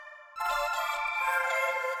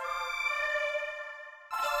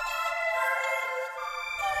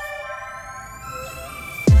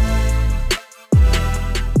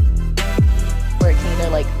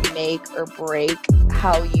make or break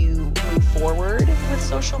how you move forward with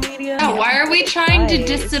social media? Yeah, why are we trying to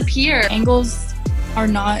disappear? Angles are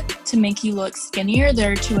not to make you look skinnier,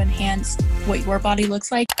 they're to enhance what your body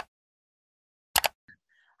looks like.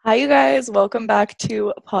 Hi, you guys. Welcome back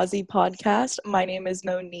to Pawsy Podcast. My name is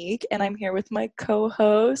Monique, and I'm here with my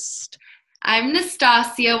co-host. I'm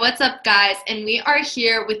Nastasia. What's up, guys? And we are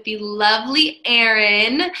here with the lovely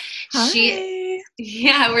Erin. Hi.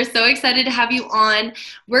 We're so excited to have you on.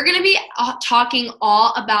 We're going to be talking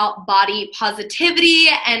all about body positivity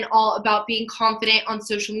and all about being confident on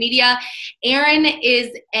social media. Erin is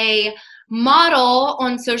a model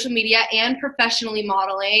on social media and professionally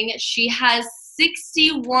modeling. She has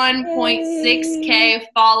 61.6K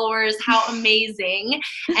followers. How amazing.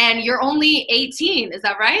 And you're only 18, is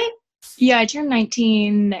that right? Yeah, I turn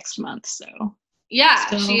 19 next month, so. Yeah,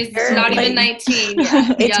 so she's not even 19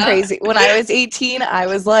 yet. It's crazy. When I was 18, I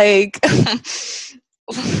was like,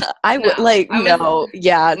 I was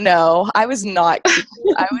not cute.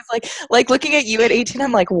 I was like looking at you at 18,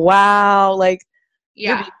 I'm like, wow, like,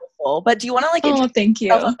 you're beautiful. But do you want to thank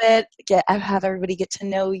you. A bit, have everybody get to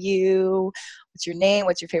know you? What's your name?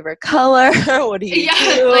 What's your favorite color? What do you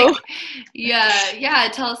do?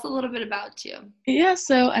 Tell us a little bit about you. Yeah,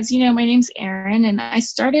 so as you know, my name's Erin, and I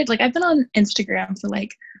started, I've been on Instagram for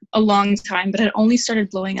a long time, but it only started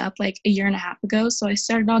blowing up a year and a half ago. So I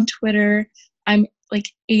started on Twitter. I'm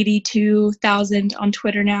 82,000 on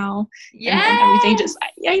Twitter now. Yeah. And everything just,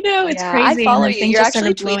 I know, it's crazy. I follow you. Your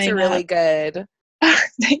actually tweets are really good.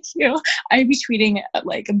 Thank you. I be tweeting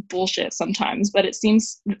bullshit sometimes, but it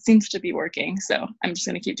seems to be working. So I'm just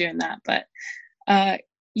going to keep doing that. But I've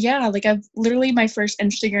literally, my first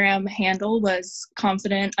Instagram handle was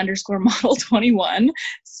confident_model21.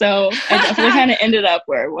 So I definitely kind of ended up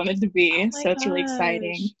where I wanted to be. So it's really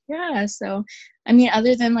exciting. Yeah. So, I mean,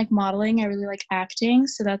 other than modeling, I really like acting.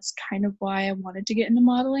 So that's kind of why I wanted to get into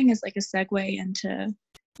modeling, as a segue into,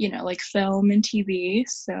 film and TV.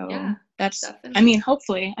 So that's, definitely.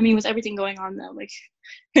 Hopefully, with everything going on though,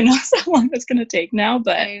 who knows how long it's going to take now,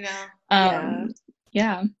 but I know.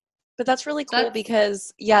 Yeah. But that's really cool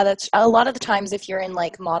because, that's a lot of the times if you're in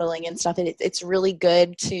modeling and stuff, it's really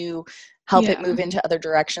good to help it move into other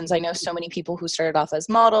directions. I know so many people who started off as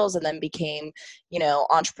models and then became,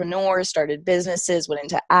 entrepreneurs, started businesses, went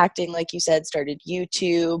into acting, like you said, started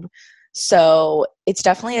YouTube. So it's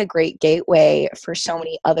definitely a great gateway for so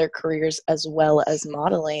many other careers as well as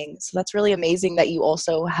modeling. So that's really amazing that you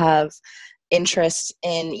also have interest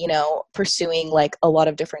in, pursuing a lot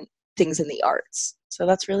of different things in the arts. So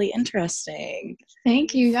that's really interesting.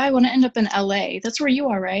 Thank you. I want to end up in LA. That's where you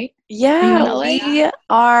are, right? Yeah, we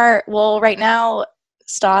are. Well, right now,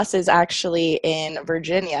 Stas is actually in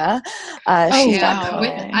Virginia. She's back home.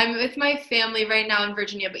 I'm with my family right now in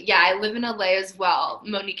Virginia, but I live in LA as well.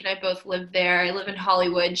 Monique and I both live there. I live in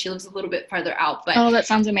Hollywood. She lives a little bit farther out, but that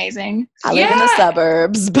sounds amazing. I live in the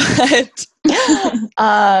suburbs, but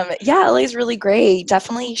LA is really great.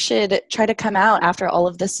 Definitely should try to come out after all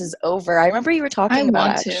of this is over. I remember you were talking about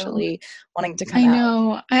actually wanting to come out. I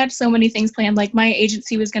know. I had so many things planned. My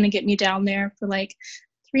agency was going to get me down there for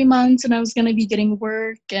 3 months, and I was going to be getting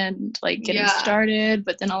work and getting started,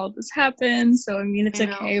 but then all of this happened. So it's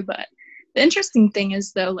okay. But the interesting thing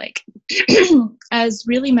is though, as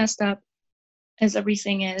really messed up as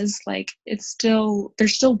everything is, there's still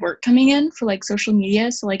work coming in for social media.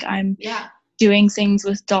 So I'm doing things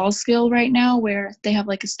with Doll Skill right now where they have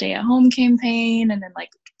a stay at home campaign, and then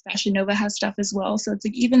Fashion Nova has stuff as well. So it's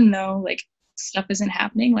even though stuff isn't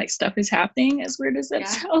happening, stuff is happening, as weird as that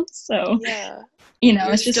sounds. So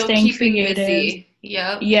it's just staying creative. Busy.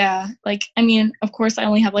 Yep. Yeah. Of course I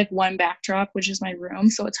only have one backdrop, which is my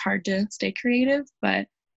room, so it's hard to stay creative. But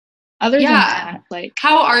other than that,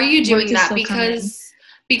 how are you doing that?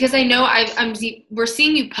 Because I know we're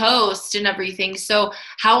seeing you post and everything. So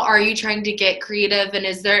how are you trying to get creative? And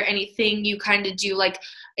is there anything you kind of do?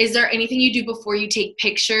 Is there anything you do before you take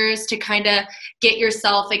pictures to kind of get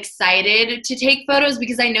yourself excited to take photos?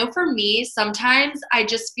 Because I know for me, sometimes I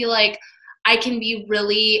just feel like I can be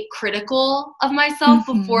really critical of myself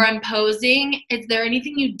before I'm posing. Is there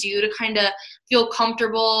anything you do to kind of feel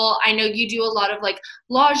comfortable? I know you do a lot of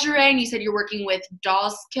lingerie, and you said you're working with Doll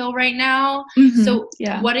Skill right now. So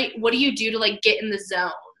what do you do to get in the zone?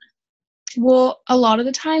 Well, a lot of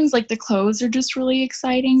the times, the clothes are just really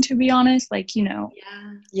exciting, to be honest. You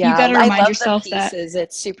gotta remind yourself that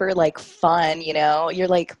it's super fun. You're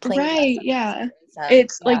playing. Right. Yeah.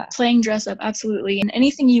 It's playing dress up. Absolutely. And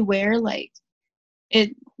anything you wear,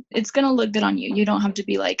 it's gonna look good on you. You don't have to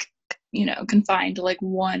be confined to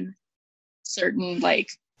one certain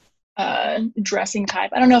dressing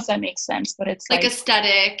type. I don't know if that makes sense, but it's like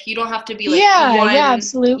aesthetic. You don't have to be like yeah,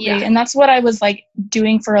 absolutely. Yeah. And that's what I was like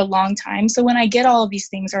doing for a long time. So when I get all of these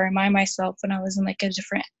things, I remind myself when I was in like a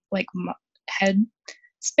different like head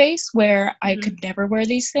space where I could never wear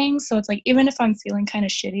these things. So it's like, even if I'm feeling kind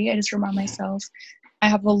of shitty, I just remind myself I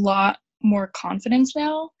have a lot more confidence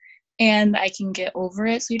now and I can get over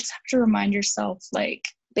it. So you just have to remind yourself, like,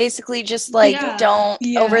 basically just like don't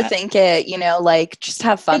overthink it, you know, like just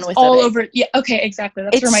have fun with all it. over. Yeah. Okay. Exactly.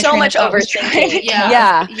 That's it's where my so much overthinking.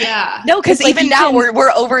 Yeah. No, because even now we're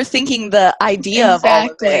overthinking the idea of all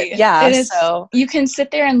of it. Yeah. It is, so you can sit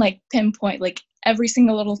there and like pinpoint like every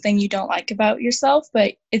single little thing you don't like about yourself,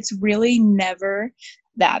 but it's really never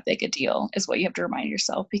that big a deal is what you have to remind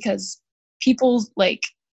yourself, because people like,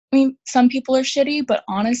 I mean, some people are shitty, but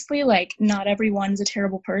honestly, like, not everyone's a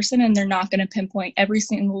terrible person, and they're not going to pinpoint every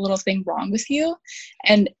single little thing wrong with you.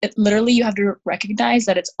 And literally, you have to recognize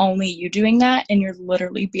that it's only you doing that, and you're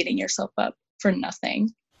literally beating yourself up for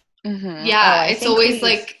nothing. Mm-hmm. Yeah, it's always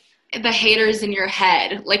like the haters in your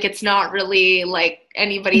head. Like, it's not really like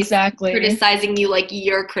anybody's criticizing you, like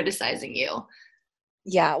you're criticizing you.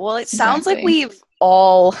 Yeah, well, it sounds like we've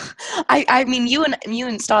all, I mean, you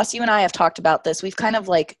and Stas, you and I have talked about this. We've kind of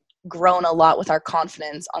like grown a lot with our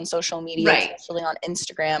confidence on social media, especially on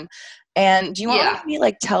Instagram. And do you want to maybe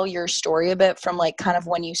like tell your story a bit from like kind of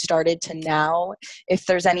when you started to now, if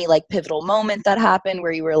there's any like pivotal moment that happened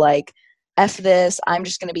where you were like, F this, I'm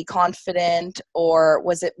just going to be confident, or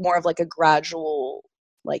was it more of like a gradual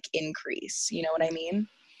like increase? You know what I mean?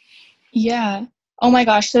 Yeah. Oh my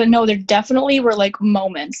gosh. So no, there definitely were like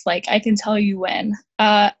moments, like I can tell you when.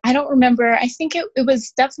 I don't remember. I think it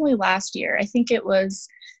was definitely last year. I think it was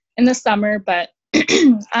in the summer, but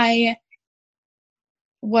I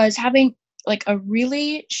was having like a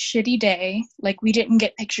really shitty day. Like, we didn't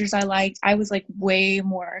get pictures I liked. I was like way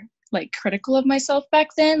more like critical of myself back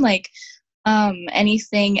then. Like,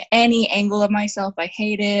 any angle of myself I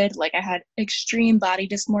hated. Like, I had extreme body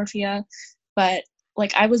dysmorphia, but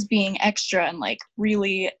like I was being extra and like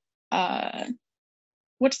really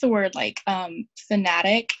what's the word, like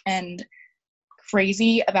fanatic and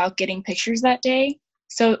crazy about getting pictures that day.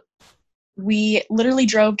 So we literally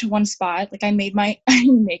drove to one spot. Like, I make my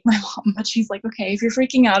mom, but she's like, okay, if you're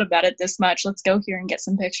freaking out about it this much, let's go here and get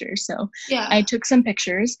some pictures. So I took some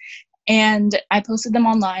pictures and I posted them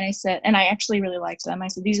online. I said, and I actually really liked them. I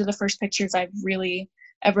said, these are the first pictures I've really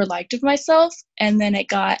ever liked of myself. And then it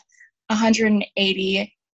got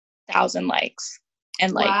 180,000 likes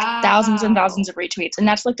and like thousands and thousands of retweets. And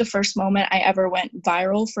that's like the first moment I ever went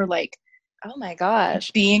viral for like, oh my gosh,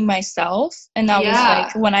 being myself. And that was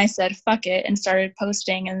like when I said fuck it and started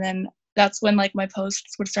posting. And then that's when like my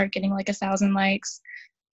posts would start getting like 1,000 likes.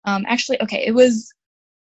 Actually, okay, it was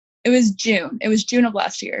June. It was June of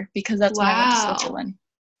last year, because that's when I went to Switzerland.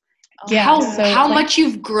 How much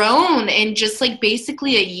you've grown in just like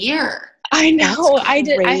basically a year. I know. I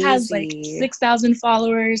had like 6,000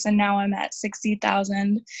 followers, and now I'm at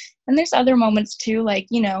 60,000. And there's other moments too, like,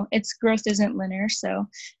 you know, its growth isn't linear. So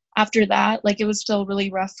after that, like, it was still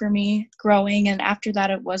really rough for me growing. And after that,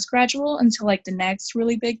 it was gradual until like the next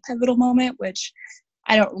really big pivotal moment, which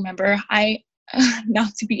I don't remember.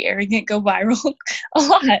 Not to be arrogant, go viral a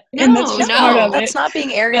lot. And that's just part of it. That's not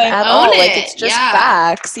being arrogant at all. Like, it's just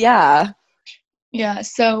facts. Yeah. Yeah.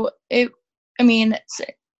 So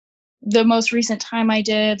the most recent time I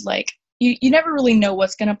did, like, you never really know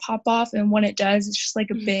what's going to pop off. And when it does, it's just like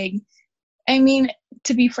a big, I mean,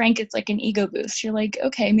 to be frank, it's like an ego boost. You're like,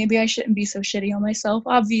 okay, maybe I shouldn't be so shitty on myself.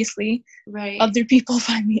 Obviously, other people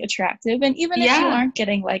find me attractive. And even if you aren't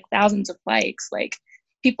getting like thousands of likes, like,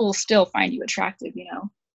 people will still find you attractive, you know?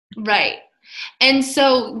 Right. And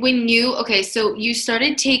so so you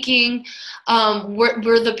started taking,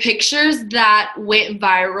 were the pictures that went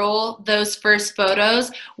viral, those first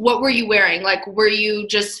photos, what were you wearing? Like,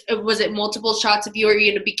 was it multiple shots of you? Were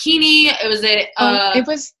you in a bikini? It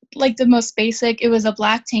was like the most basic. It was a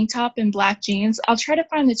black tank top and black jeans. I'll try to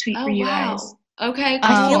find the tweet for you guys. Okay.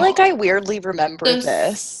 Cool. I feel like I weirdly remember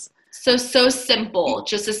this. So simple.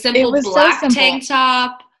 Just a simple black tank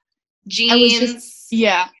top, jeans.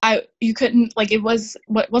 You couldn't, like, it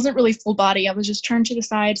wasn't really full body. I was just turned to the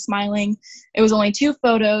side, smiling. It was only 2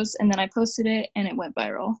 photos, and then I posted it, and it went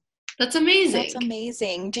viral. That's amazing. That's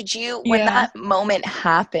amazing. Did you, when that moment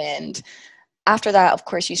happened, after that, of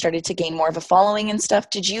course, you started to gain more of a following and stuff,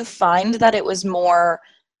 did you find that it was more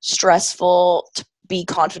stressful to be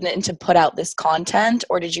confident and to put out this content,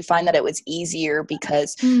 or did you find that it was easier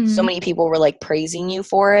because so many people were like praising you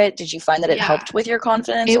for it? Did you find that it helped with your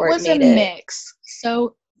confidence? It was a mix.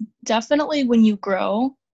 So definitely when you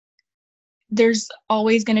grow, there's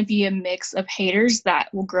always going to be a mix of haters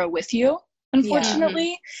that will grow with you, unfortunately.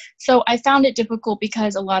 Yeah. So I found it difficult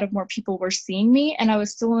because a lot of more people were seeing me, and I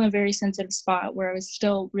was still in a very sensitive spot where I was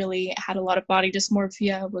still really had a lot of body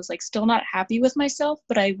dysmorphia, was like still not happy with myself,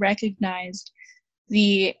 but I recognized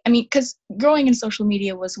because growing in social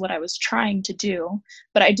media was what I was trying to do,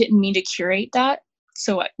 but I didn't mean to curate that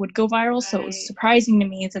so it would go viral. Right. So it was surprising to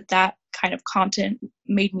me that kind of content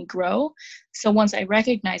made me grow. So once I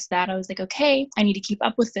recognized that, I was like, okay, I need to keep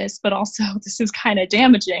up with this, but also this is kind of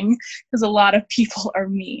damaging because a lot of people are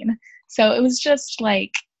mean. So it was just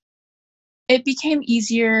like, it became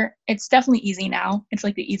easier. It's definitely easy now. It's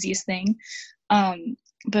like the easiest thing.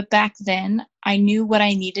 But back then I knew what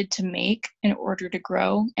I needed to make in order to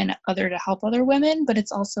grow and to help other women, but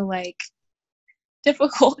it's also like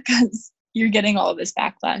difficult because you're getting all of this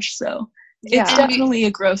backlash. So yeah. It's definitely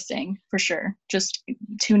a growth thing for sure. Just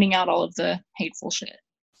tuning out all of the hateful shit.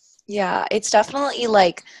 Yeah, it's definitely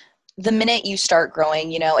like the minute you start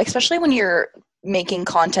growing, especially when you're making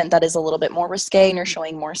content that is a little bit more risque and you're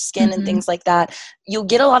showing more skin and things like that, you'll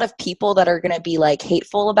get a lot of people that are going to be like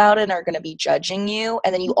hateful about it and are going to be judging you.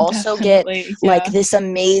 And then you also get like this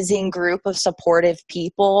amazing group of supportive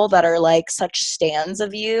people that are like such stans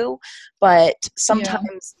of you. But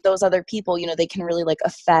sometimes those other people, they can really like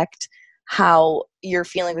affect how you're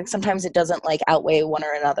feeling. Like sometimes it doesn't like outweigh one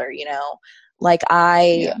or another, like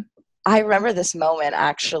I remember this moment,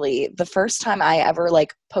 actually, the first time I ever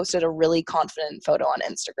like posted a really confident photo on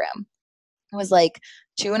Instagram. It was like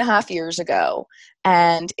 2.5 years ago.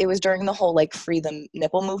 And it was during the whole like free the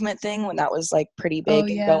nipple movement thing when that was like pretty big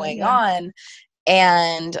and going on.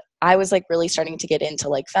 And I was like really starting to get into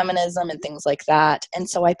like feminism and things like that. And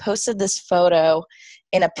so I posted this photo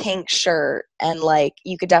in a pink shirt and like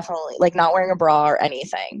you could definitely like not wearing a bra or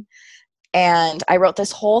anything. And I wrote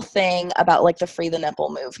this whole thing about like the free the nipple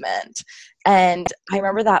movement. And I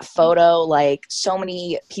remember that photo, like so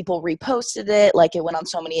many people reposted it, like it went on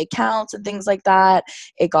so many accounts and things like that.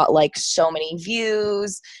 It got like so many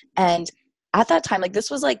views. And at that time, like this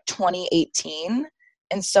was like 2018.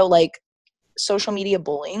 And so like social media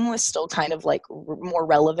bullying was still kind of like more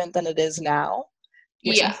relevant than it is now.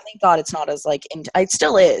 Which thank God it's not as like, it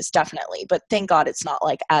still is definitely, but thank God it's not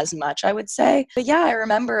like as much, I would say. But yeah, I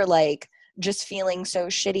remember like just feeling so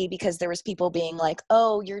shitty because there was people being like,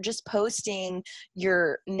 oh, you're just posting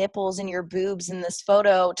your nipples and your boobs in this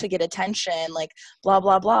photo to get attention, like blah,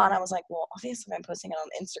 blah, blah. And I was like, well, obviously I'm posting it on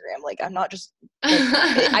Instagram. Like I'm not just,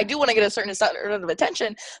 like, I do want to get a certain sort of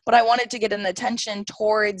attention, but I wanted to get an attention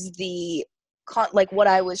towards the like what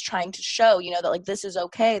I was trying to show, that like this is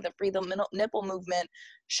okay. The free the nipple movement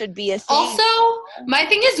should be a thing. Also, my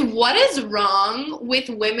thing is, what is wrong with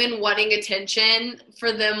women wanting attention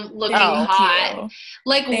for them looking hot?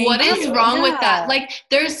 Like, what is wrong with that? Like,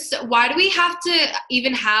 why do we have to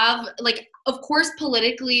even have, like, of course,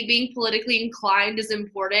 being politically inclined is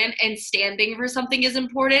important and standing for something is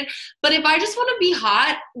important. But if I just want to be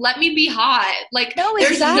hot, let me be hot. Like,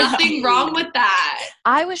 there's nothing wrong with that.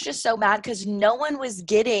 I was just so mad because no one was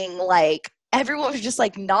getting, like, everyone was just,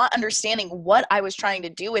 like, not understanding what I was trying to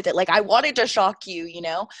do with it. Like, I wanted to shock you,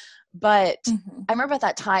 But I remember at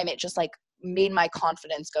that time, it just, like, made my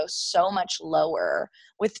confidence go so much lower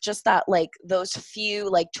with just that, like, those few,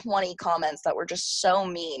 like, 20 comments that were just so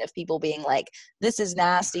mean of people being like, this is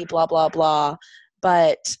nasty, blah, blah, blah.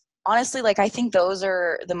 But honestly, like, I think those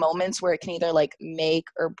are the moments where it can either, like, make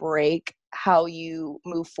or break how you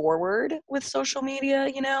move forward with social media,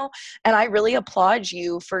 And I really applaud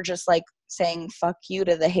you for just, like, saying fuck you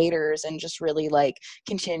to the haters and just really like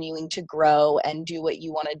continuing to grow and do what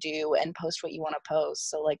you want to do and post what you want to post.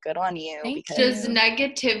 So like good on you. Does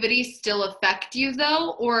negativity still affect you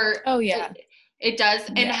though? Or it does.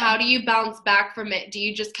 And how do you bounce back from it? Do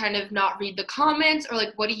you just kind of not read the comments or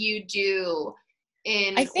like what do you do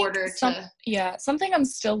something I'm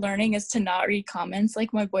still learning is to not read comments.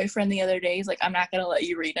 Like my boyfriend the other day, he's like, I'm not gonna let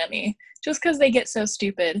you read any just because they get so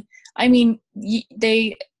stupid. I mean,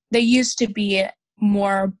 they used to be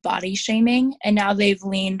more body shaming, and now they've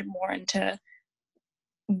leaned more into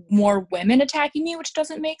more women attacking me, which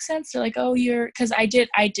doesn't make sense. They're like, oh, because I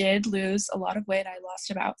did lose a lot of weight. I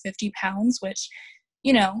lost about 50 pounds, which,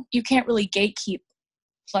 you can't really gatekeep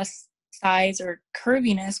plus size or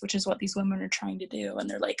curviness, which is what these women are trying to do. And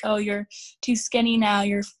they're like, oh, you're too skinny now.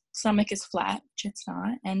 Your stomach is flat, which it's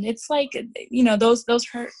not. And it's like, those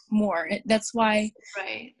hurt more. That's why,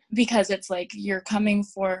 because it's like you're coming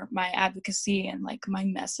for my advocacy and like my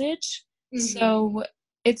message. So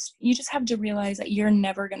you just have to realize that you're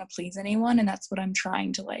never going to please anyone. And that's what I'm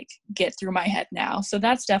trying to like get through my head now. So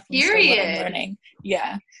that's definitely what I'm learning.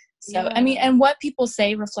 Yeah. So, I mean, and what people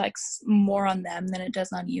say reflects more on them than it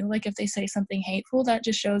does on you. Like, if they say something hateful, that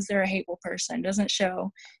just shows they're a hateful person. It doesn't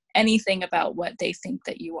show anything about what they think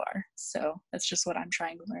that you are. So that's just what I'm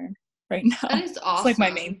trying to learn right now. That is awesome. It's like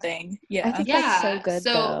my main thing. Yeah. I think that's so good,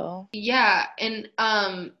 though. Yeah. And,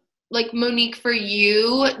 like, Monique, for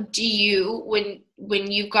you, do you,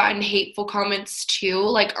 when you've gotten hateful comments too,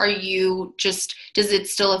 like, does it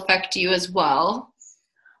still affect you as well?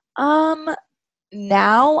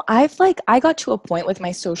 Now I got to a point with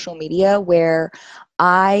my social media where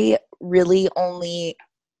I really only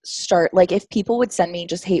start, like, if people would send me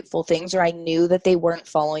just hateful things, or I knew that they weren't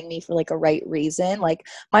following me for like a right reason, like,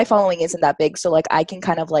 my following isn't that big, so like I can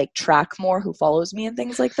kind of like track more who follows me and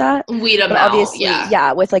things like that. Weed them but out, obviously,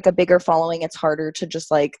 yeah, with like a bigger following, it's harder to just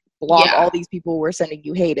like block all these people who are sending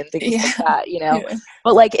you hate and things like that, you know.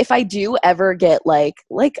 But like, if I do ever get like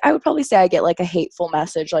I would probably say I get like a hateful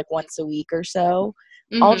message like once a week or so,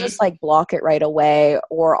 I'll just like block it right away,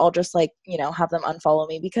 or I'll just like, you know, have them unfollow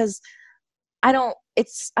me, because I don't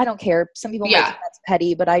care. Some people might think that's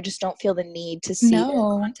petty, but I just don't feel the need to see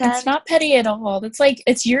content. It's not petty at all. It's like,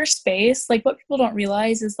 it's your space. Like, what people don't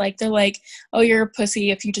realize is like, they're like, oh, you're a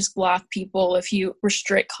pussy if you just block people, if you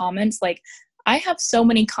restrict comments. Like, I have so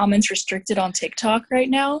many comments restricted on TikTok right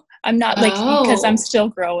now. I'm not like, because I'm still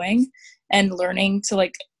growing and learning to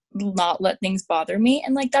like not let things bother me.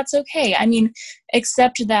 And like, that's okay. I mean,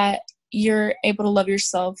 except that you're able to love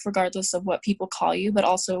yourself regardless of what people call you, but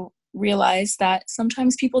also realize that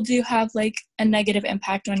sometimes people do have like a negative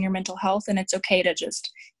impact on your mental health, and it's okay to just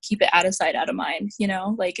keep it out of sight, out of mind, you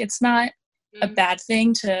know. Like, it's not a bad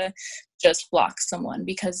thing to just block someone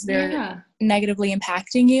because they're negatively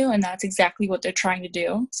impacting you, and that's exactly what they're trying to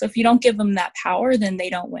do. So if you don't give them that power, then they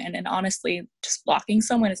don't win. And honestly, just blocking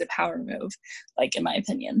someone is a power move, like, in my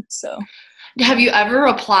opinion. So have you ever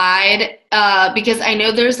replied, because I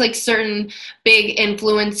know there's like certain big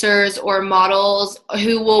influencers or models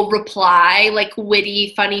who will reply like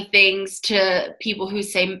witty, funny things to people who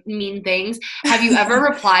say mean things. Have you ever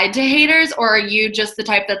replied to haters, or are you just the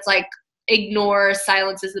type that's like, ignore,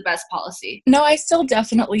 silence is the best policy? No, I still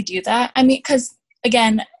definitely do that. I mean, because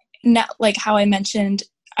again, now, like how I mentioned,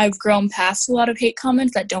 I've grown past a lot of hate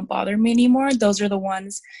comments that don't bother me anymore. Those are the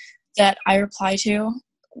ones that I reply to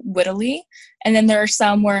wittily. And then there are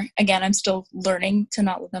some where, again, I'm still learning to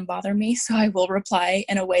not let them bother me. So I will reply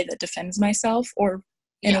in a way that defends myself, or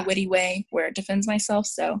in a witty way where it defends myself.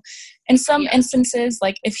 So in some instances,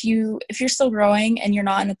 like if you're still growing and you're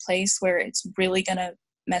not in a place where it's really going to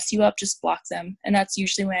mess you up, just block them. And that's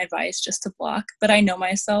usually my advice, just to block. But I know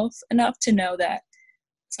myself enough to know that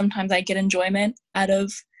sometimes I get enjoyment out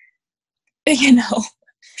of, you know,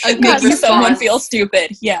 making someone feel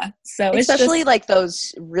stupid. Yeah. So especially it's like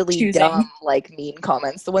those really dumb, like mean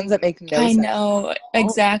comments, the ones that make no sense. I know,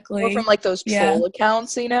 exactly. Or from like those troll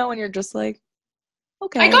accounts, you know, and you're just like,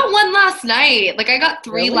 okay. I got one last night. Like, I got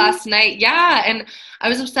 3 last night. Yeah. And I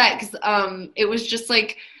was upset because it was just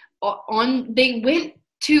like they went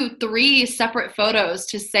to 3 separate photos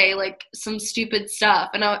to say like some stupid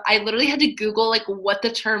stuff, and I literally had to Google like what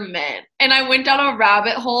the term meant, and I went down a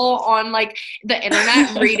rabbit hole on like the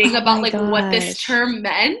internet reading about like what this term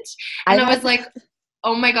meant, and I was like,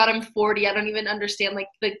 oh my god, I'm 40, I don't even understand like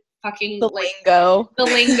the fucking lingo. I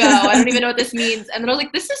don't even know what this means. And then I was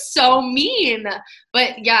like, this is so mean.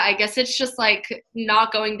 But yeah, I guess it's just like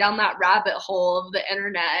not going down that rabbit hole of the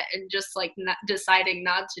internet and just like not deciding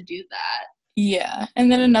not to do that. Yeah.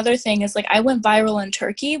 And then another thing is like, I went viral in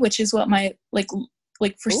Turkey, which is what my like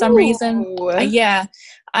for some reason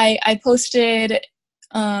I posted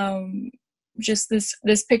just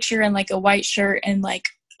this picture in like a white shirt and like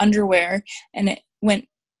underwear, and it went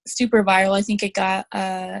super viral. I think it got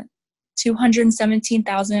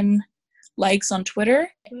 217,000 likes on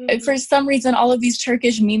Twitter. For some reason, all of these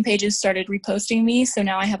Turkish meme pages started reposting me, so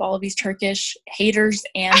now I have all of these Turkish haters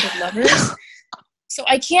and lovers. So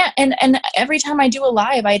I can't, and every time I do a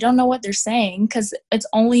live, I don't know what they're saying, because it's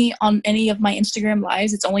only on any of my Instagram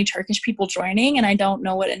lives, it's only Turkish people joining, and I don't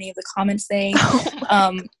know what any of the comments say.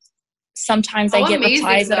 Sometimes I get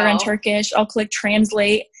replies that are in Turkish. I'll click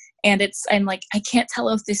translate, and I'm like, I can't tell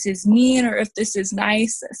if this is mean or if this is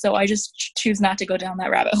nice. So I just choose not to go down that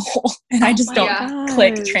rabbit hole, and I just don't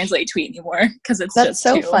click translate tweet anymore, because that's just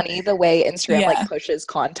so funny the way Instagram like pushes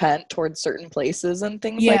content towards certain places and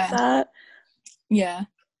things like that. Yeah.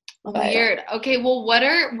 Weird. Okay, well, what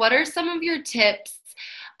are some of your tips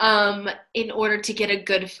in order to get a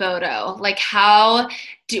good photo? Like,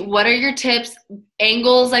 what are your tips?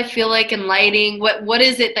 Angles, I feel like, and lighting. What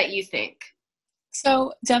is it that you think?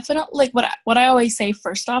 So definitely, like what I always say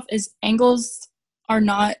first off is angles are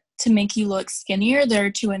not to make you look skinnier.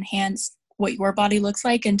 They're to enhance what your body looks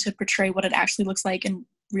like and to portray what it actually looks like in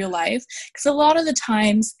real life. Because a lot of the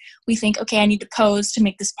times we think, okay, I need to pose to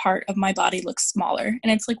make this part of my body look smaller.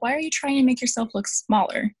 And it's like, why are you trying to make yourself look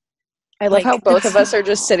smaller? I love how both of us are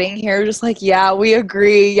just sitting here just like, yeah, we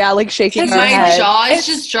agree. Yeah, like shaking our heads. My jaw is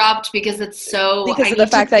just dropped because it's so, because of the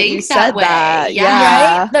fact that you said that.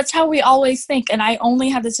 Yeah. Right? That's how we always think. And I only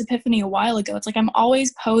had this epiphany a while ago. It's like I'm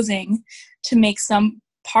always posing to make some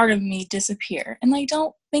part of me disappear. And I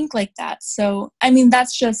don't think like that. So, I mean,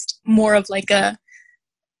 that's just more of like a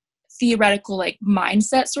theoretical like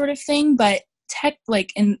mindset sort of thing. But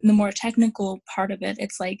like in the more technical part of it,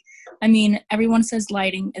 it's like, I mean, everyone says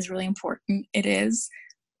lighting is really important. It is.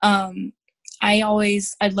 I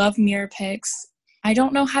love mirror pics. I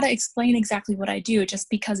don't know how to explain exactly what I do, just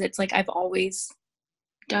because it's like I've always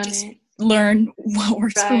done it. Learn what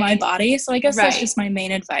works for my body. So I guess that's just my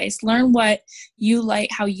main advice. Learn what you like,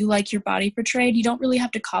 how you like your body portrayed. You don't really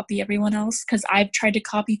have to copy everyone else, because I've tried to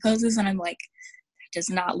copy poses and I'm like, that does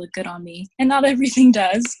not look good on me. And not everything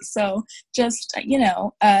does. So just,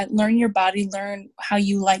 learn your body, learn how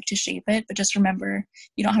you like to shape it. But just remember,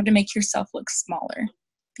 you don't have to make yourself look smaller.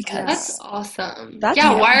 Because that's awesome.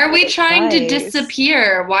 Why are we trying to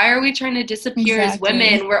disappear? Why are we trying to disappear as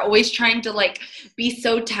women? We're always trying to like be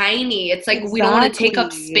so tiny. It's like we don't want to take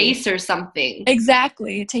up space or something.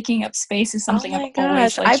 Exactly. Taking up space is something I've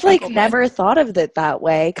always I've like never thought of it that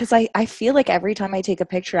way, because I feel like every time I take a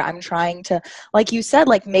picture, I'm trying to, like you said,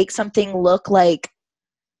 like make something look like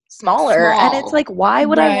smaller. And it's like, why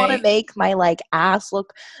would I want to make my like ass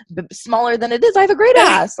look smaller than it is? I have a great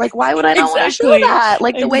ass. Like, why would I not want to show that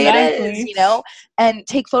like the way it is, and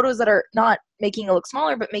take photos that are not making it look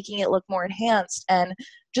smaller but making it look more enhanced. And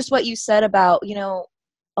just what you said about,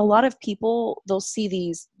 a lot of people, they'll see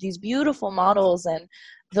these beautiful models and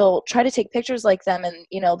they'll try to take pictures like them, and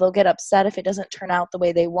they'll get upset if it doesn't turn out the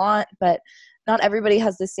way they want. But not everybody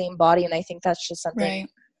has the same body, and I think that's just something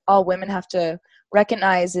all women have to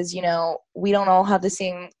recognize is, we don't all have the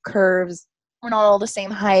same curves. We're not all the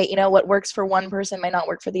same height. What works for one person might not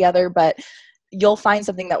work for the other, but you'll find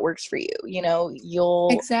something that works for you.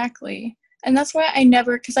 Exactly. And that's why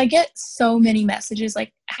because I get so many messages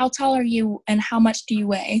like, how tall are you and how much do you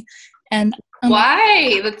weigh? And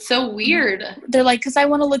why? That's so weird. They're like, because I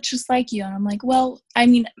want to look just like you. And I'm like, well, I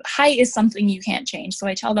mean, height is something you can't change. So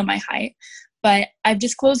I tell them my height. But I've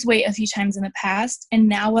disclosed weight a few times in the past. And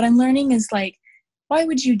now what I'm learning is like, why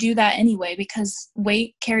would you do that anyway? Because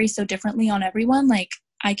weight carries so differently on everyone. Like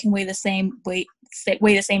I can weigh the same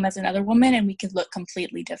as another woman and we could look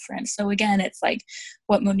completely different. So again, it's like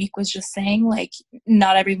what Monique was just saying, like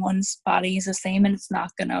not everyone's body is the same and it's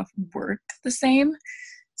not going to work the same.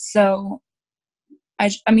 So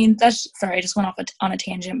I mean, sorry, I just went off on a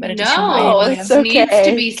tangent, but it just needs to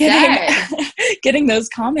be said. Getting those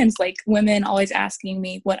comments, like women always asking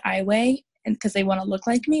me what I weigh, and because they want to look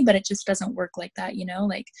like me, but it just doesn't work like that,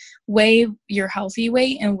 like weigh your healthy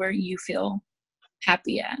weight and where you feel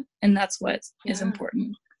happy at, and that's what is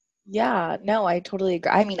important. Yeah, no, I totally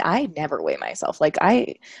agree. I mean, I never weigh myself. Like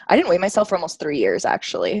I didn't weigh myself for almost 3 years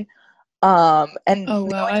actually. And oh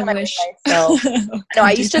well, I wish.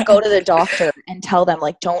 I used to go to the doctor and tell them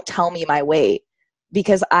like, don't tell me my weight,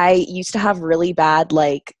 because I used to have really bad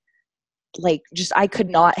like just I could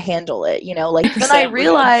not handle it, like then I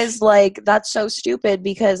realized like that's so stupid,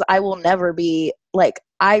 because I will never be like,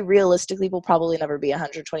 I realistically will probably never be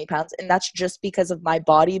 120 pounds, and that's just because of my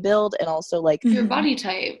body build and also like your body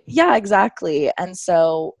type. Yeah, exactly. And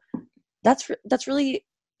so that's really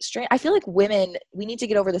strange. I feel like women, we need to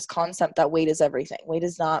get over this concept that weight is everything. Weight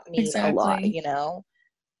does not mean a lot,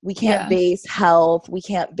 we can't base health, we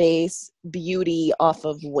can't base beauty off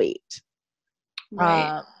of weight.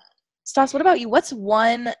 Right. Stas, what about you? What's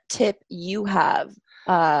one tip you have?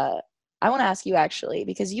 I want to ask you actually,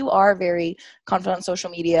 because you are very confident on social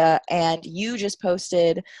media and you just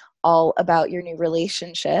posted all about your new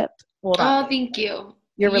relationship. Well, thank you.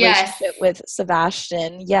 Your relationship with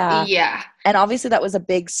Sebastian. Yeah. Yeah. And obviously that was a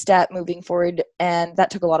big step moving forward, and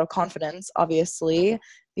that took a lot of confidence, obviously,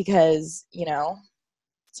 because,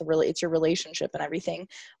 it's your relationship and everything.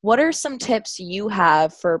 What are some tips you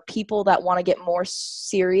have for people that want to get more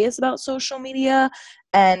serious about social media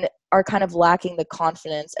and are kind of lacking the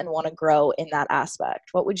confidence and want to grow in that aspect?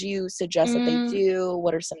 What would you suggest that they do?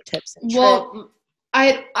 What are some tips and tricks? Well,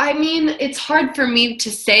 I mean, it's hard for me to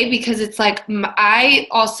say, because it's like I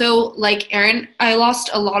also, like Erin, I lost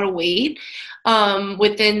a lot of weight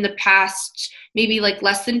within the past maybe like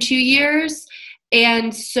less than 2 years.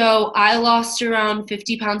 And so I lost around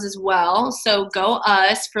 50 pounds as well. So go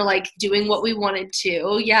us for like doing what we wanted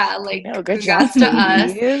to. Yeah, like good job to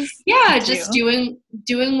us. Yeah, Thank just you.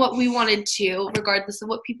 doing what we wanted to, regardless of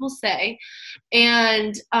what people say.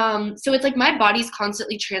 And so it's like my body's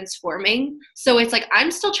constantly transforming. So it's like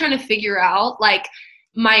I'm still trying to figure out like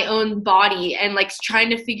my own body and like trying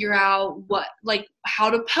to figure out what like how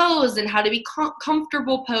to pose and how to be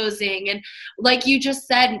comfortable posing, and like you just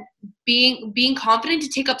said, being confident to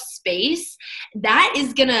take up space, that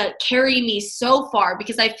is gonna carry me so far,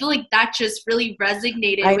 because I feel like that just really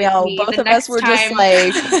resonated with me. Both the of next us were time,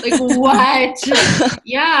 just like what?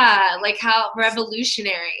 Yeah, like how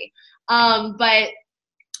revolutionary. But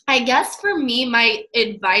I guess for me, my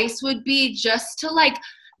advice would be just to like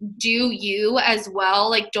do you as well.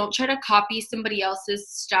 Like, don't try to copy somebody else's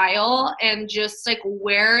style, and just like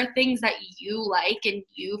wear things that you like and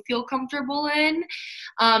you feel comfortable in.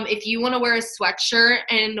 If you want to wear a sweatshirt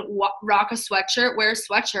and rock a sweatshirt, wear a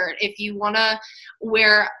sweatshirt. If you want to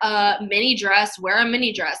wear a mini dress, wear a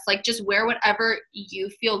mini dress. Like, just wear whatever you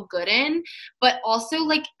feel good in. But also,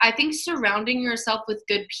 like, I think surrounding yourself with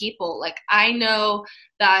good people. Like, I know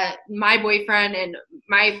that my boyfriend and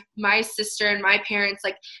my sister and my parents,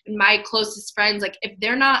 like my closest friends, like if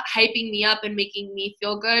they're not hyping me up and making me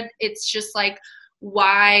feel good, it's just like,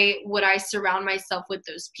 why would I surround myself with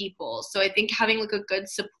those people? So I think having like a good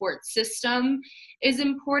support system is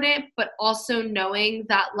important, but also knowing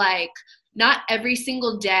that like not every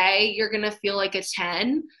single day you're gonna feel like a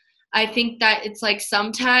 10. I think that it's like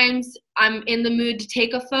sometimes I'm in the mood to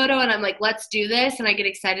take a photo and I'm like, let's do this, and I get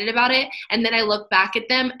excited about it, and then I look back at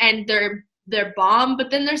them and they're bomb.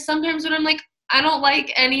 But then there's sometimes when I'm like, I don't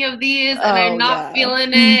like any of these, and I'm not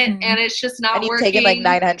feeling it, and it's just not and you've working. taken like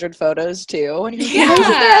 900 photos too, and you're like, yeah. why isn't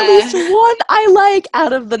there at least one I like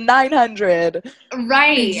out of the 900?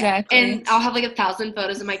 Right. Exactly. And I'll have like 1,000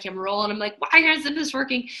 photos in my camera roll, and I'm like, why isn't this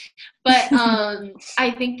working? But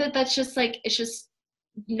I think that that's just like, it's just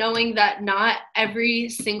knowing that not every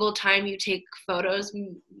single time you take photos,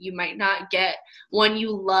 you might not get one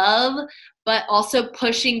you love, but also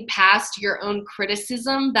pushing past your own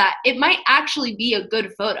criticism that it might actually be a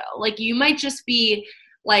good photo. Like, you might just be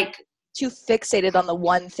like too fixated on the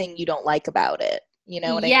one thing you don't like about it. You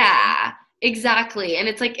know what I mean? Yeah, exactly. And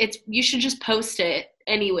it's like, you should just post it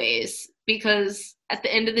anyways, because at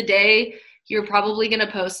the end of the day, you're probably going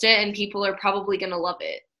to post it and people are probably going to love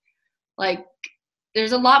it. Like,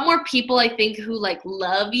 there's a lot more people, I think, who like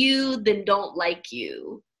love you than don't like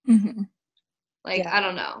you. Mm-hmm. Like, yeah. I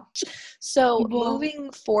don't know. So moving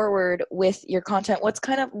forward with your content,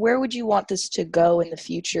 where would you want this to go in the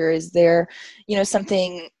future? Is there,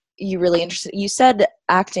 something you really interested? You said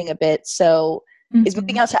acting a bit. So is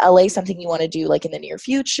moving out to LA something you want to do like in the near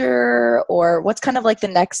future, or what's kind of like the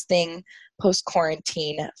next thing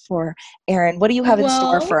post-quarantine for Erin? What do you have in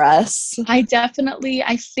store for us? I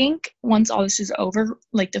think once all this is over,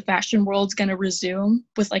 like the fashion world's going to resume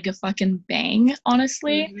with like a fucking bang,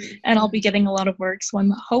 honestly. Mm-hmm. And I'll be getting a lot of work. So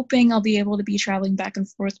I'm hoping I'll be able to be traveling back and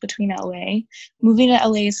forth between LA. Moving to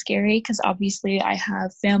LA is scary because obviously I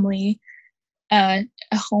have family, a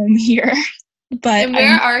home here. But and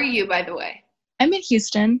where are you, by the way? I'm in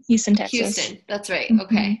Houston, Texas. Houston, that's right. Mm-hmm.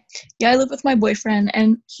 Okay. Yeah, I live with my boyfriend,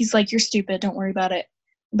 and he's like, "You're stupid. Don't worry about it,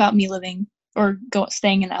 about me living or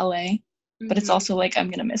staying in LA." Mm-hmm. But it's also like I'm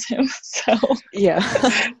gonna miss him, so yeah,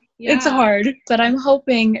 it's hard. But I'm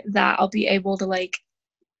hoping that I'll be able to like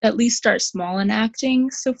at least start small in acting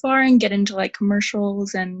so far and get into like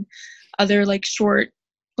commercials and other like short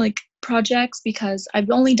like projects, because I've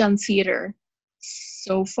only done theater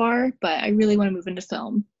so far, but I really want to move into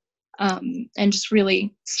film. And just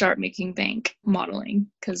really start making bank modeling,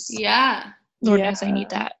 because Lord knows I need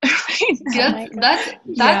that.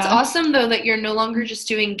 That's awesome though, that you're no longer just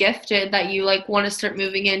doing gifted, that you like want to start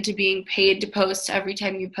moving into being paid to post every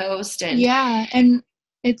time you post. And and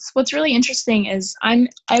it's what's really interesting is I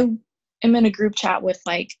am in a group chat with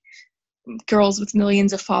like girls with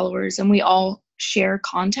millions of followers, and we all share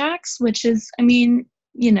contacts, which is, I mean,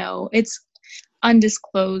 it's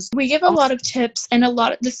undisclosed. We give a lot of tips, and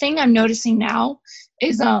the thing I'm noticing now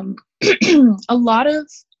is a lot of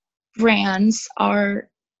brands are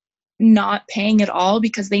not paying at all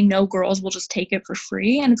because they know girls will just take it for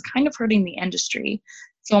free, and it's kind of hurting the industry.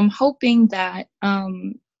 So I'm hoping that a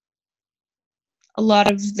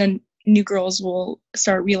lot of the new girls will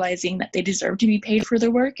start realizing that they deserve to be paid for their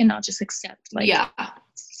work and not just accept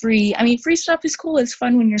free. I mean, free stuff is cool. It's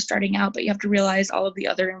fun when you're starting out, but you have to realize all of the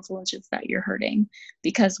other influences that you're hurting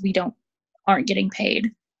because we aren't getting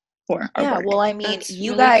paid for our work. Well, I mean,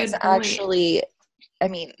 you guys actually I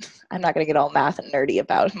mean, I'm not going to get all math and nerdy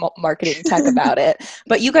about marketing tech about it,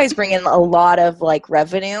 but you guys bring in a lot of like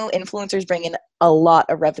revenue. Influencers bring in a lot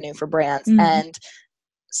of revenue for brands. And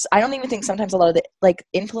I don't even think sometimes a lot of the like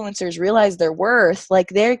influencers realize their worth. Like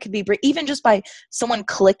there could be, even just by someone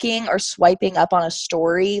clicking or swiping up on a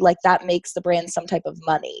story, like that makes the brand some type of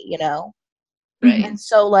money, you know? Right. And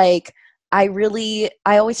so like, I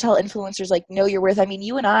always tell influencers, like, know your worth. I mean,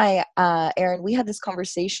 you and I, Erin, we had this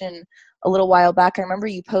conversation a little while back. I remember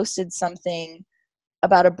you posted something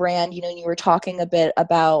about a brand, you know, and you were talking a bit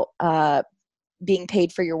about being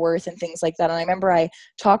paid for your worth and things like that. And I remember I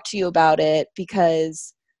talked to you about it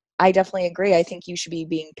because I definitely agree. I think you should be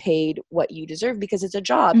being paid what you deserve because it's a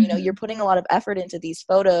job. You know, you're putting a lot of effort into these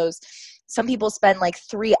photos. Some people spend like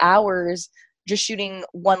 3 hours just shooting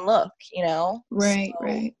one look, you know? Right, so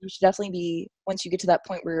right. You should definitely be, once you get to that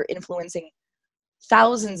point where you're influencing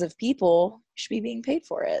thousands of people, you should be being paid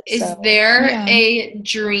for it. Is there a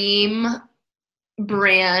dream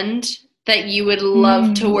brand that you would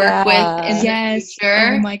love to work with in the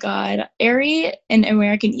future? Oh my God. Aerie and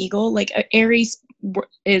American Eagle, like Aerie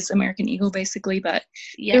is American Eagle basically, but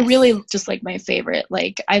they're really just like my favorite.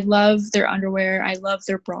 Like I love their underwear. I love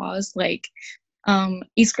their bras. Like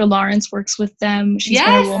Iskra Lawrence works with them. She's been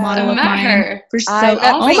a role model of mine for so.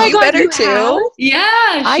 Oh my God, you too? Yeah,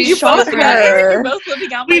 I both her. You're both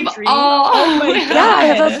living out my dream. Oh my God! Yeah, I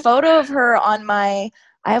have a photo of her on my.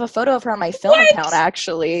 I have a photo of her on my film account,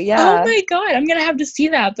 actually. Yeah. Oh my God, I'm gonna have to see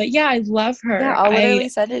that. But yeah, I love her. Yeah, I'll literally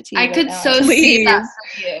send it to you. I could so see that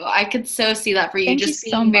for you. I could so see that for you. Thank just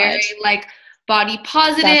you being so very much. like body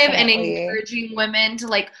positive and encouraging women to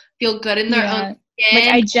like feel good in their own skin.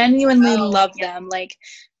 Like I genuinely love them. Like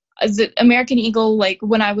as the American Eagle, like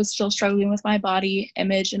when I was still struggling with my body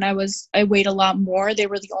image and I weighed a lot more, they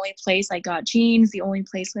were the only place I got jeans, the only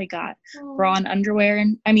place I got bra and underwear,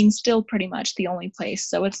 and I mean still pretty much the only place.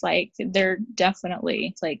 So it's like they're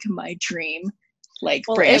definitely like my dream like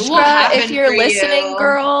brand. Iskra, if you're listening,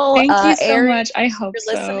 girl, thank you so Erin, much. I hope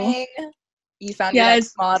you're so. Listening. You found your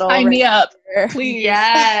next model. Sign me up, please.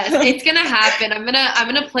 Yes, it's gonna happen. I'm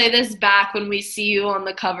gonna play this back when we see you on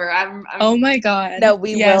the cover. Oh my God. No,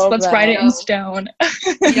 we will. Let's write it in stone.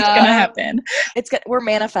 It's gonna happen. We're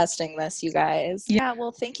manifesting this, you guys. Yeah.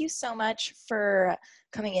 Well, thank you so much for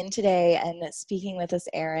coming in today and speaking with us,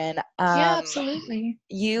 Erin. Yeah, absolutely.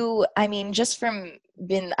 I mean,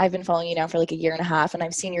 I've been following you now for like a year and a half, and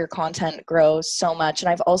I've seen your content grow so much. And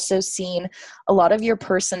I've also seen a lot of your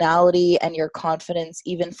personality and your confidence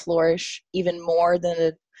even flourish even more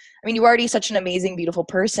than you're already such an amazing, beautiful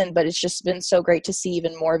person, but it's just been so great to see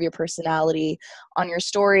even more of your personality on your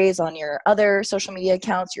stories, on your other social media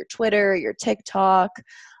accounts, your Twitter, your TikTok.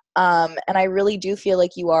 And I really do feel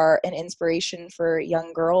like you are an inspiration for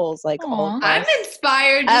young girls, like all of us. I'm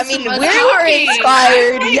inspired. I mean, we are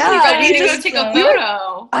inspired. Yeah, we just go take a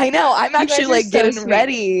photo. I know. I'm actually like getting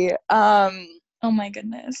ready. Oh my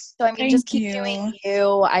goodness. So I mean, just keep doing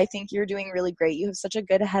you. I think you're doing really great. You have such a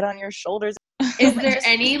good head on your shoulders. Is there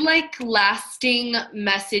any like lasting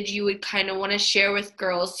message you would kind of want to share with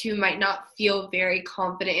girls who might not feel very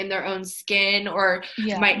confident in their own skin or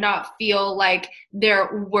might not feel like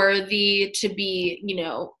they're worthy to be, you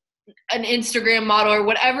know, an Instagram model or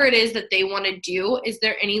whatever it is that they want to do? Is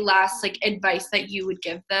there any last like advice that you would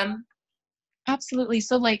give them? Absolutely.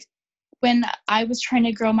 So like when I was trying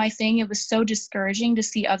to grow my thing, it was so discouraging to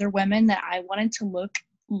see other women that I wanted to look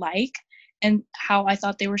like and how I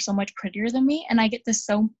thought they were so much prettier than me. And I get this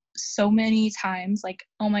so many times, like,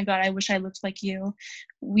 oh my God, I wish I looked like you.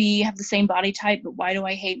 We have the same body type, but why do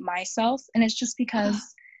I hate myself? And it's just because,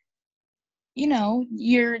 you know,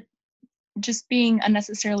 you're just being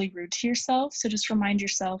unnecessarily rude to yourself. So just remind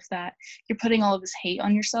yourself that you're putting all of this hate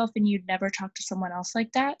on yourself and you'd never talk to someone else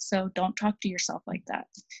like that. So don't talk to yourself like that.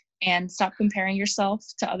 And stop comparing yourself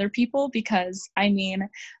to other people because, I mean,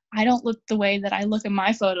 I don't look the way that I look in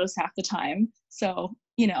my photos half the time. So,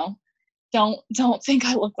 you know, don't think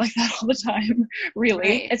I look like that all the time, really.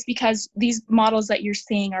 Right. It's because these models that you're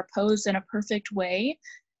seeing are posed in a perfect way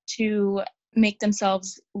to make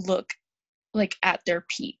themselves look like at their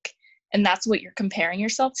peak. And that's what you're comparing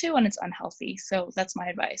yourself to, and it's unhealthy. So that's my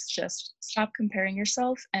advice. Just stop comparing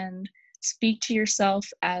yourself and speak to yourself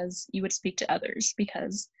as you would speak to others,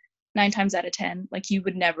 because 9 times out of 10, like, you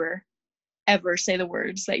would never, ever say the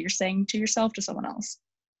words that you're saying to yourself to someone else.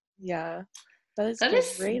 Yeah. That is I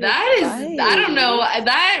don't know,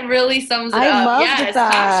 that really sums it up. I loved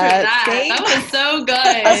that. That was so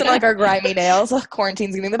good. That's like our grimy nails.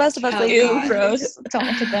 Quarantine's getting the best of us. Ew, gross. Don't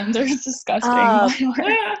look at them. They're disgusting.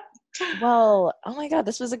 Well, oh my God,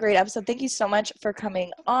 this was a great episode. Thank you so much for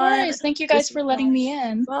coming on. Of course. Thank you guys for letting me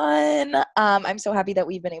in. Fun. I'm so happy that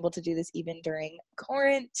we've been able to do this even during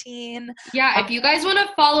quarantine. Yeah, if you guys want to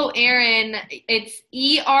follow Erin, it's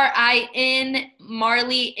Erin Marley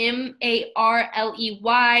Marley,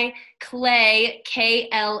 Klay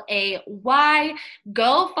Klay.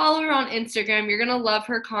 Go follow her on Instagram. You're gonna love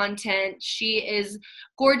her content. She is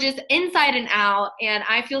gorgeous inside and out, and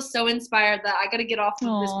I feel so inspired that I gotta get off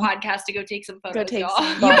of this podcast to go take some photos. Go take y'all.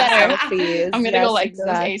 some selfies. I'm gonna go like those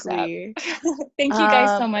ASAP. Thank you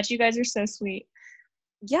guys so much. You guys are so sweet.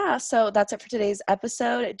 Yeah, so that's it for today's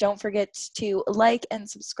episode. Don't forget to like and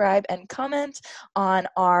subscribe and comment on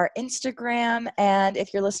our Instagram. And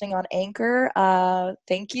if you're listening on Anchor,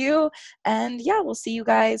 thank you. And yeah, we'll see you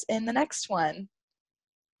guys in the next one.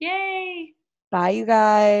 Yay! Bye, you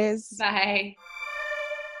guys. Bye.